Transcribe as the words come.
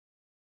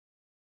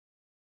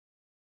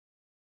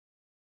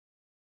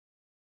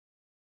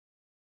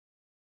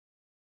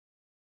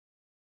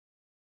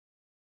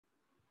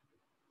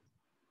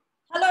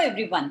Hello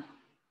everyone,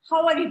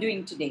 how are you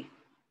doing today?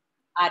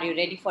 Are you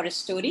ready for a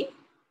story?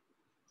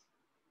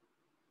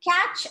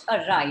 Catch a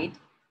ride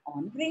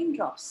on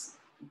raindrops.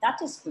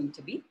 That is going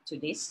to be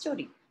today's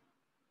story.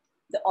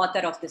 The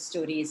author of the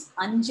story is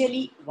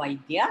Anjali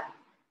Vaidya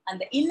and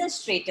the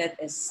illustrator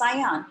is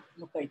Sayan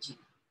Mukherjee.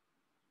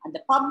 And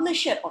the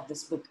publisher of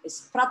this book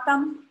is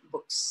Pratham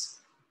Books.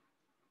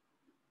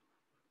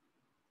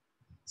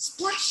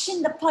 Splash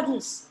in the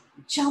puddles,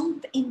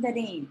 jump in the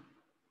rain.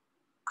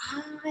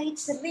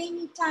 It's a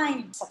rainy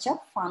time. Such a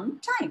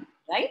fun time,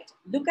 right?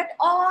 Look at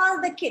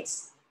all the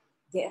kids.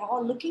 They're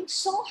all looking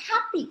so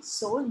happy,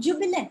 so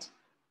jubilant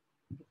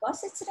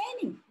because it's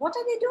raining. What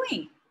are they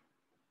doing?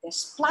 They're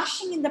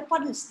splashing in the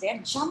puddles. They're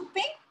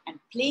jumping and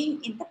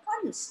playing in the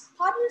puddles.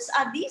 Puddles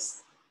are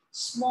these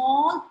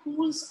small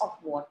pools of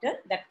water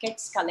that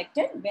gets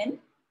collected when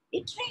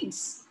it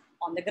rains.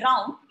 On the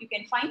ground, you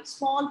can find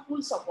small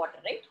pools of water,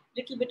 right?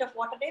 Little bit of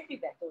water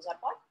everywhere. Those are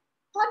called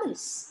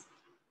puddles.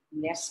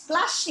 And they're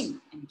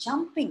splashing and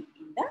jumping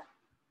in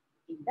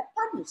the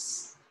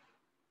puddles.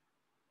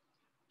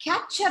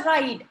 Catch a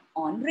ride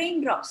on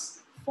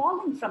raindrops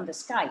falling from the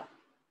sky.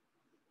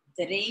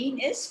 The rain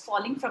is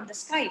falling from the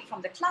sky,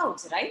 from the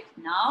clouds, right?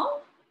 Now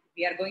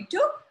we are going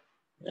to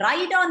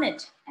ride on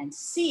it and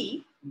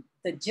see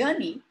the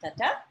journey that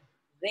a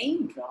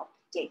raindrop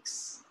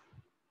takes.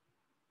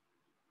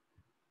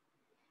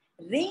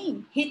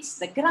 Rain hits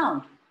the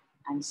ground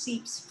and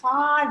seeps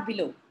far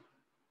below.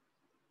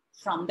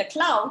 From the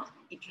cloud,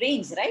 it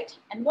rains, right?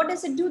 And what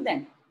does it do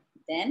then?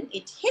 Then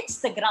it hits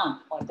the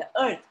ground or the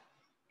earth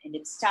and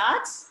it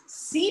starts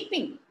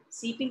seeping.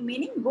 Seeping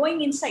meaning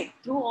going inside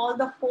through all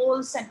the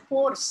holes and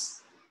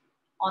pores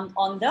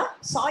on the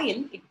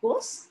soil. It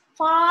goes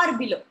far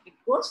below. It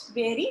goes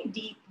very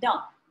deep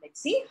down.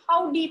 Let's see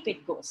how deep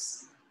it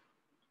goes.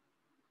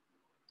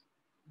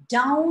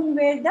 Down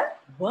where the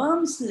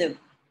worms live,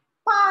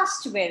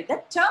 past where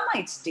the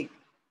termites dig.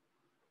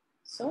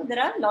 So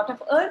there are a lot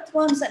of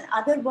earthworms and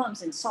other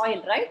worms in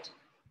soil, right?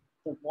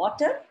 The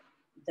water,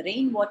 the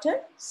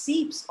rainwater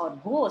seeps or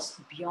goes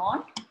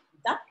beyond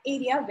that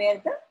area where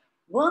the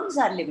worms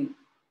are living.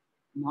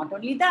 Not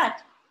only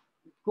that,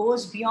 it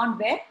goes beyond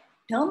where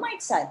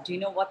termites are. Do you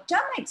know what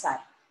termites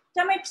are?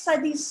 Termites are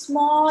these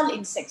small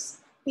insects,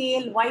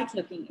 pale white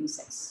looking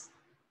insects.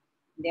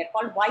 They're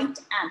called white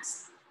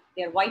ants.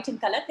 They're white in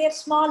color. They're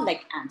small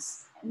like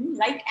ants. And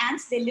like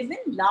ants, they live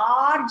in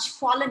large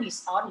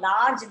colonies or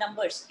large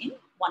numbers in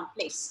one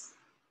place.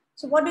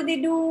 So what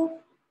do?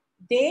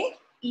 They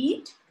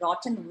eat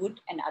rotten wood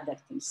and other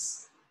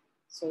things.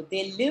 So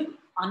they live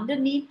under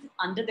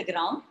the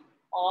ground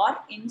or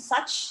in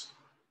such,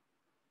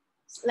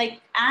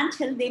 like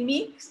anthill, they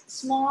make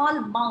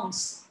small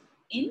mounds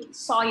in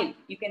soil.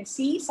 You can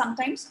see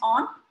sometimes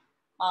on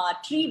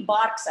tree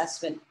barks as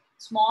well,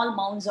 small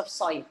mounds of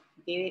soil.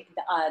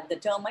 The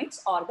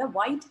termites or the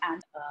white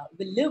ant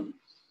will live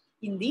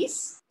in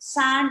these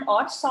sand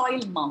or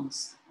soil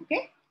mounds,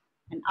 okay?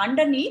 And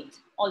underneath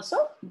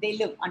also they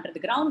live, under the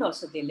ground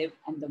also they live,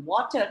 and the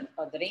water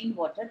or the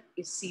rainwater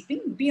is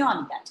seeping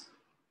beyond that.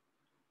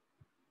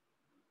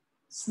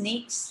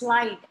 Snakes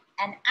slide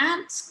and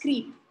ants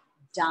creep,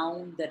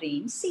 down the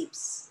rain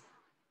seeps.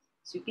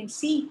 So you can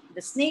see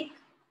the snake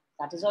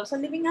that is also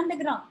living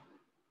underground.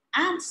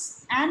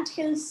 Ants, ant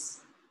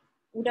hills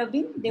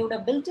they would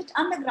have built it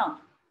underground.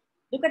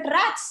 Look at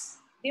rats,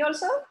 they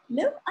also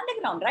live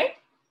underground, right?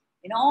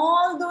 In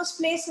all those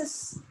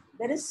places,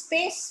 there is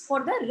space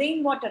for the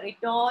rainwater.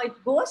 It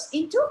goes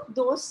into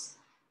those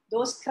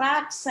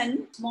cracks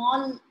and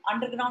small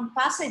underground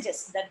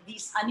passages that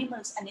these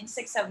animals and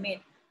insects have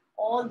made.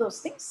 All those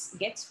things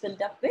gets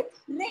filled up with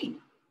rain.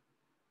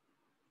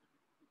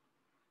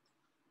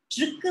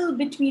 Trickle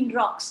between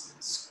rocks,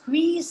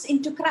 squeeze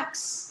into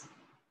cracks.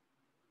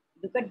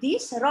 Look at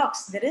these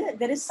rocks.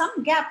 There is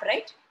some gap,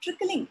 right?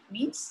 Trickling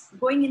means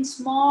going in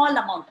small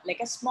amount,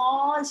 like a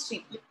small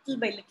stream. Little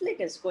by little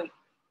it is going.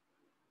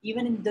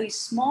 Even in these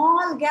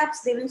small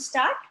gaps, they will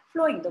start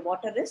flowing. The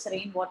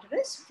rainwater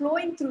is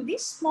flowing through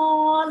these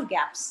small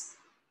gaps.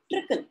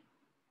 Trickle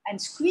and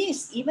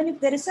squeeze, even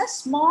if there is a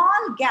small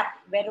gap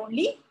where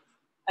only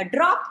a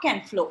drop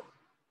can flow,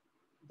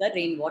 the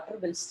rainwater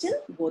will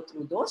still go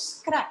through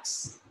those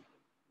cracks.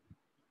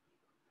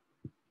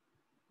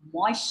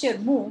 Moisture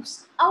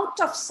moves out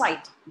of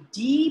sight,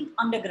 deep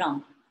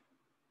underground.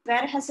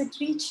 Where has it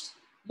reached?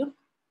 Look,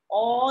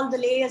 all the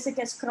layers it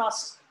has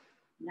crossed.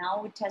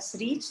 Now it has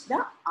reached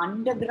the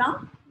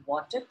underground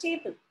water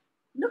table.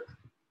 Look,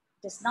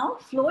 it is now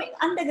flowing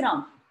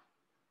underground.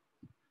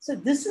 So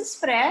this is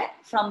where,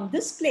 from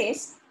this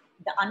place,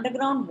 the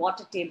underground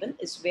water table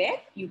is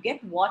where you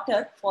get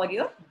water for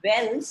your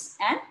wells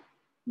and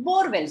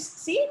bore wells.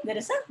 See, there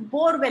is a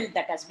bore well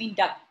that has been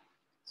dug.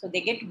 So they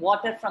get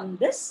water from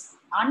this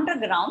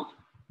underground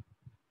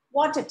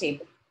water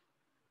table.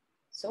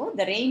 So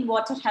the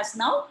rainwater has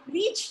now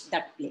reached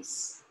that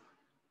place.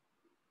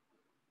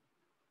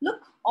 Look,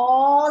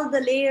 all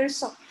the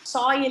layers of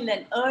soil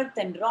and earth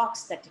and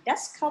rocks that it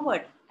has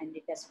covered, and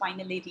it has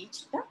finally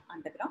reached the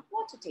underground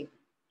water table.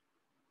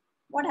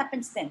 What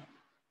happens then?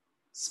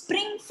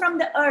 spring from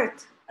the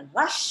earth,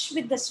 rush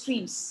with the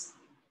streams.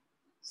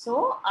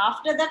 So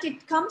after that,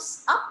 it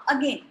comes up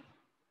again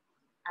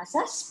as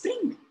a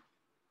spring.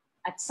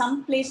 At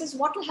some places,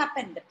 what will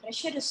happen? The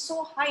pressure is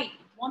so high, it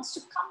wants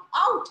to come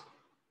out.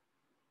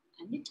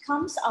 And it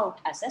comes out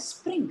as a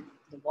spring.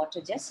 The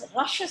water just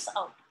rushes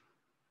out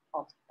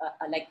of,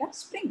 like a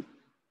spring.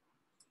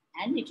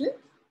 And it will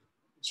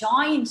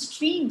join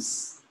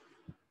streams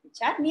which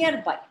are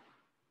nearby.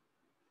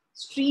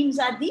 Streams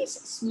are these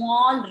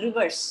small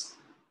rivers.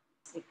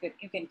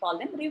 You can call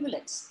them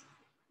rivulets.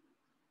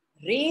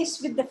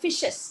 Race with the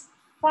fishes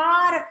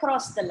far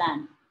across the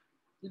land.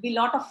 There will be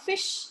a lot of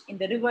fish in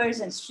the rivers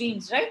and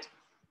streams, right?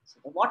 So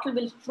the water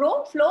will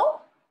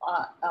flow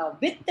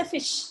with the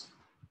fish,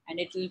 and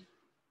it will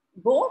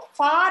go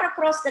far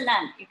across the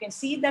land. You can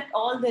see that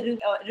all the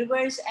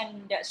rivers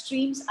and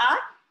streams are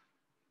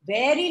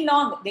very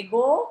long. They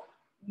go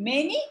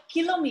many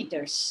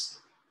kilometers.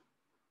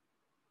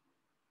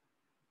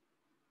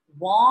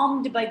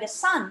 Warmed by the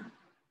sun,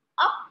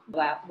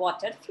 up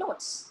water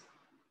floats.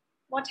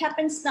 What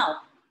happens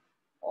now?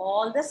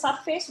 All the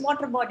surface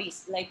water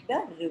bodies like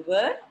the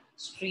river,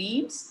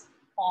 streams,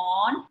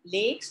 pond,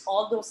 lakes,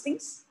 all those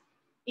things,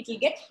 it will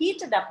get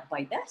heated up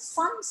by the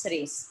sun's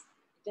rays.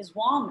 It is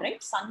warm,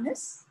 right? Sun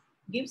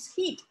gives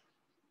heat.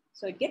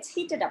 So it gets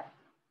heated up.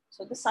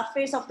 So the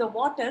surface of the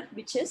water,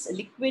 which is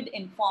liquid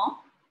in form,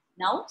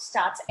 now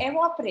starts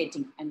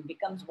evaporating and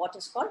becomes what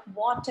is called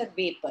water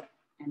vapor.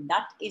 And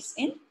that is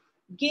in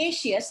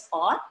gaseous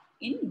or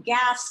in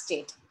gas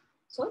state.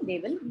 So they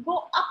will go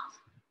up.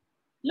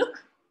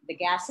 Look, the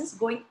gas is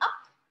going up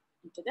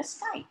into the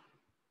sky.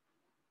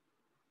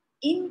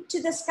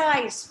 Into the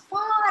skies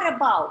far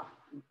above,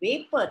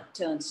 vapor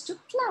turns to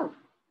cloud.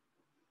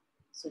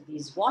 So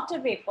these water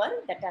vapor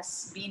that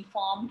has been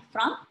formed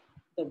from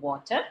the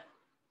water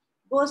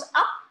goes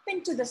up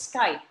into the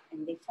sky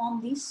and they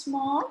form these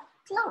small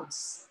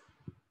clouds.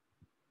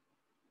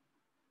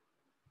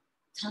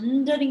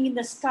 Thundering in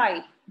the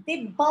sky,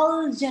 they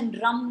bulge and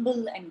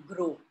rumble and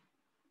grow.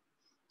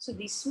 So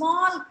these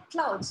small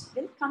clouds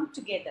will come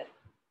together.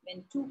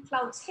 When two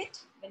clouds hit,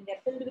 when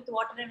they're filled with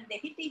water and when they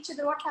hit each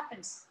other, what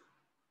happens?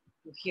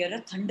 You hear a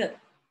thunder.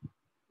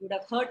 You would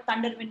have heard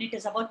thunder when it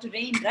is about to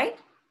rain, right?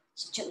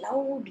 Such a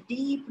loud,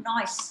 deep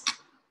noise.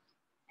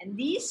 And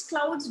these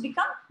clouds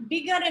become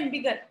bigger and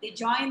bigger. They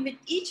join with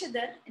each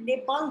other and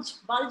they bulge.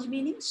 Bulge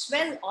meaning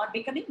swell or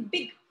becoming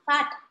big,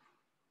 fat.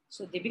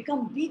 So they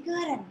become bigger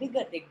and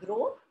bigger. They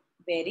grow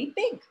very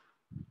big.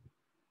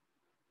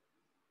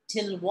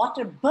 Till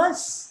water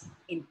bursts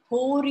in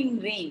pouring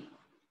rain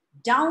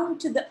down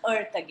to the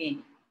earth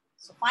again.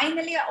 So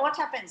finally, what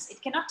happens?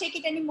 It cannot take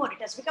it anymore. It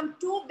has become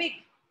too big.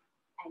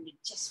 And it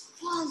just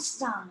falls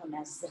down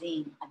as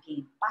rain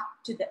again, back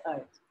to the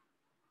earth.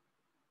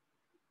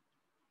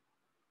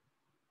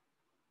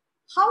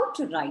 How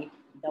to ride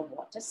the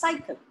water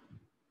cycle?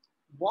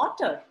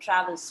 Water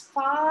travels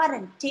far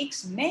and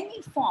takes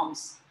many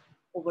forms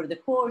over the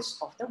course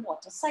of the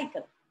water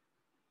cycle.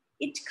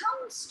 It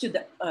comes to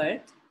the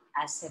earth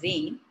as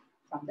rain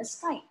from the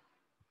sky.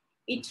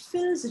 It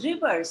fills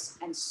rivers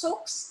and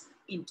soaks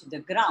into the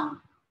ground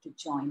to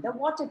join the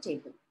water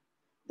table.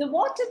 The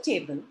water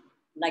table,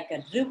 like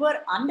a river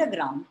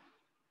underground,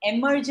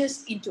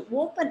 emerges into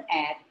open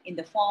air in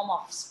the form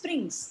of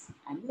springs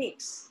and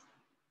lakes.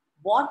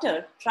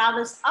 Water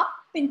travels up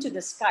into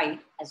the sky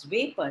as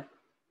vapor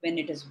when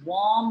it is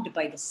warmed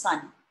by the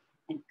sun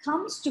and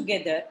comes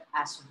together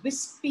as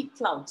wispy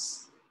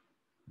clouds.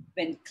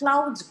 When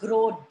clouds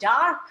grow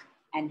dark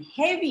and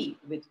heavy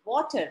with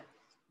water,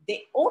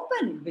 they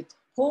open with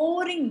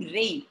pouring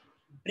rain,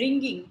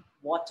 bringing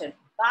water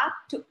back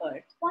to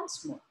earth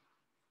once more.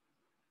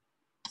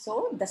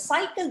 So the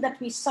cycle that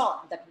we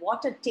saw that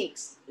water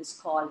takes is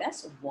called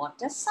as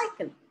water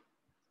cycle.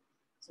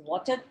 So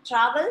water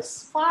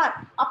travels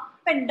far, up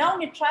and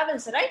down it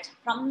travels, right?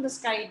 From the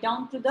sky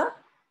down to the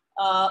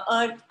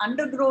earth,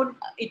 underground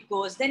it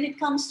goes, then it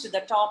comes to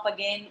the top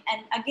again,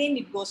 and again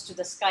it goes to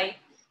the sky.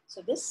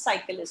 So this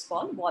cycle is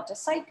called water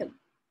cycle.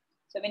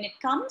 So when it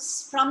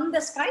comes from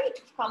the sky,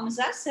 it comes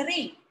as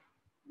rain.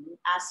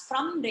 As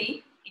from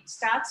rain, it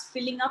starts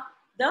filling up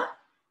the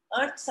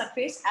earth's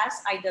surface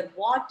as either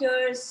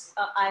waters,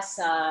 as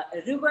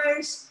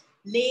rivers,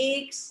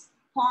 lakes,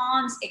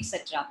 ponds,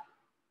 etc.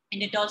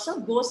 And it also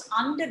goes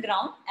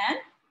underground and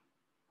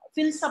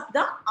fills up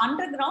the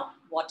underground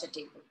water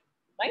table,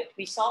 right?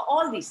 We saw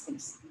all these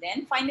things.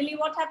 Then finally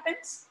what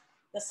happens?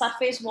 The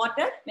surface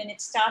water, when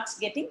it starts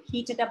getting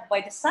heated up by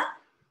the sun,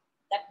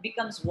 that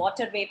becomes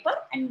water vapor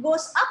and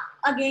goes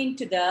up again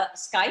to the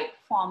sky,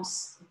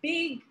 forms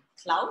big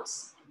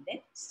clouds, and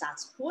then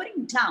starts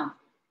pouring down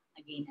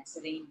again as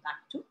rain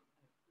back to earth.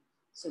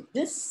 So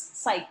this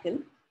cycle,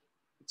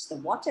 which the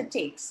water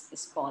takes,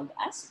 is called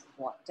as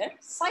water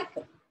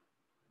cycle.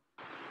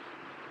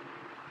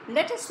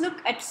 Let us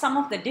look at some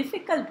of the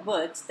difficult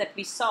words that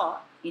we saw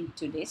in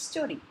today's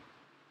story.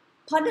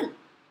 Puddle,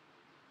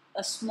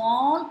 a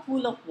small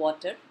pool of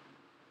water,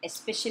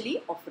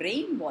 especially of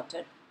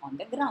rainwater on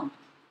the ground.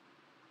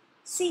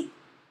 Seep.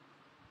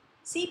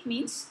 Seep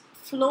means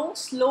flow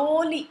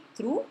slowly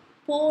through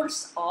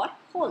pores or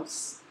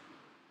holes.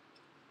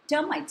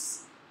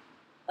 Termites,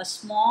 a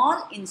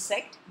small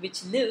insect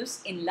which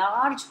lives in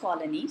large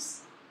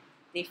colonies.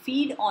 They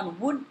feed on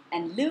wood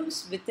and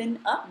lives within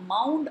a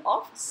mound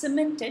of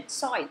cemented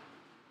soil.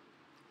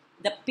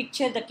 The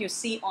picture that you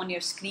see on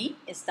your screen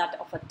is that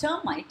of a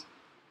termite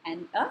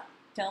and a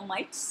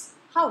termite's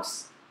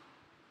house.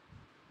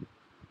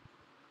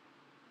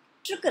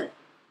 Trickle.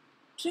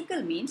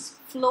 Trickle means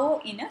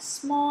flow in a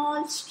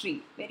small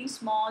stream, very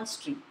small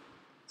stream.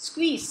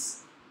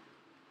 Squeeze.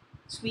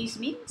 Squeeze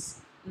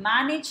means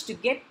manage to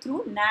get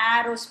through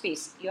narrow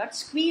space. You are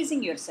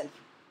squeezing yourself.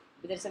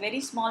 There is a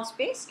very small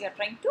space, you are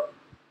trying to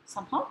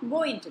somehow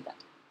go into that.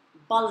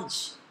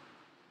 Bulge.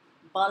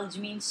 Bulge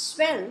means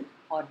swell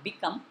or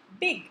become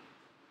big.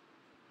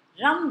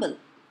 Rumble.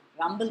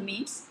 Rumble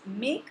means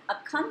make a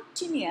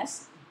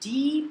continuous,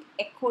 deep,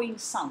 echoing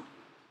sound.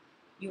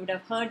 You would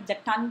have heard the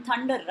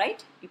thunder,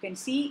 right? You can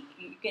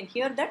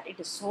hear that it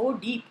is so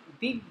deep,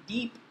 big,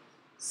 deep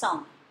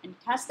sound. And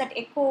it has that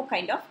echo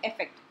kind of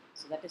effect.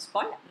 So that is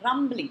called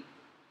rumbling.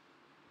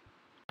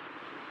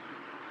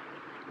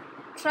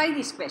 Try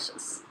these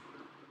questions.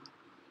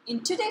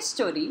 In today's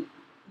story,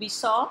 we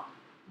saw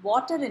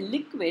water in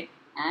liquid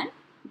and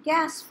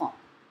gas form.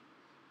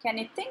 Can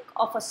you think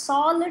of a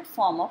solid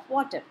form of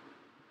water?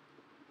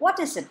 What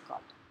is it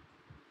called?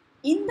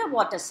 In the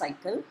water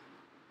cycle,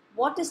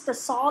 what is the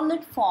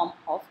solid form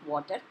of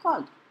water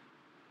called?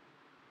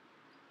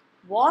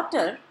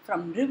 Water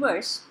from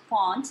rivers,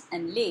 ponds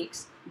and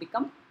lakes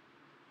become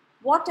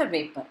water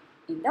vapor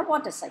in the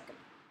water cycle.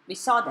 We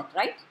saw that,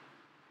 right?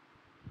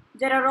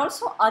 There are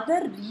also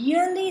other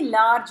really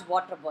large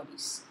water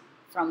bodies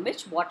from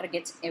which water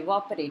gets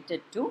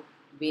evaporated to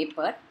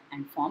vapor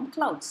and form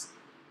clouds.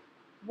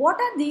 What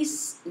are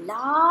these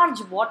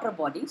large water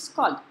bodies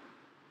called?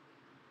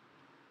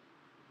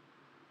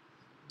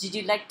 Did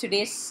you like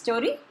today's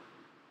story?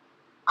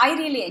 I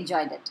really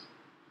enjoyed it.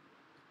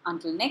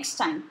 Until next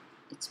time,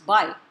 it's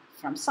bye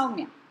from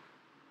Sowmya.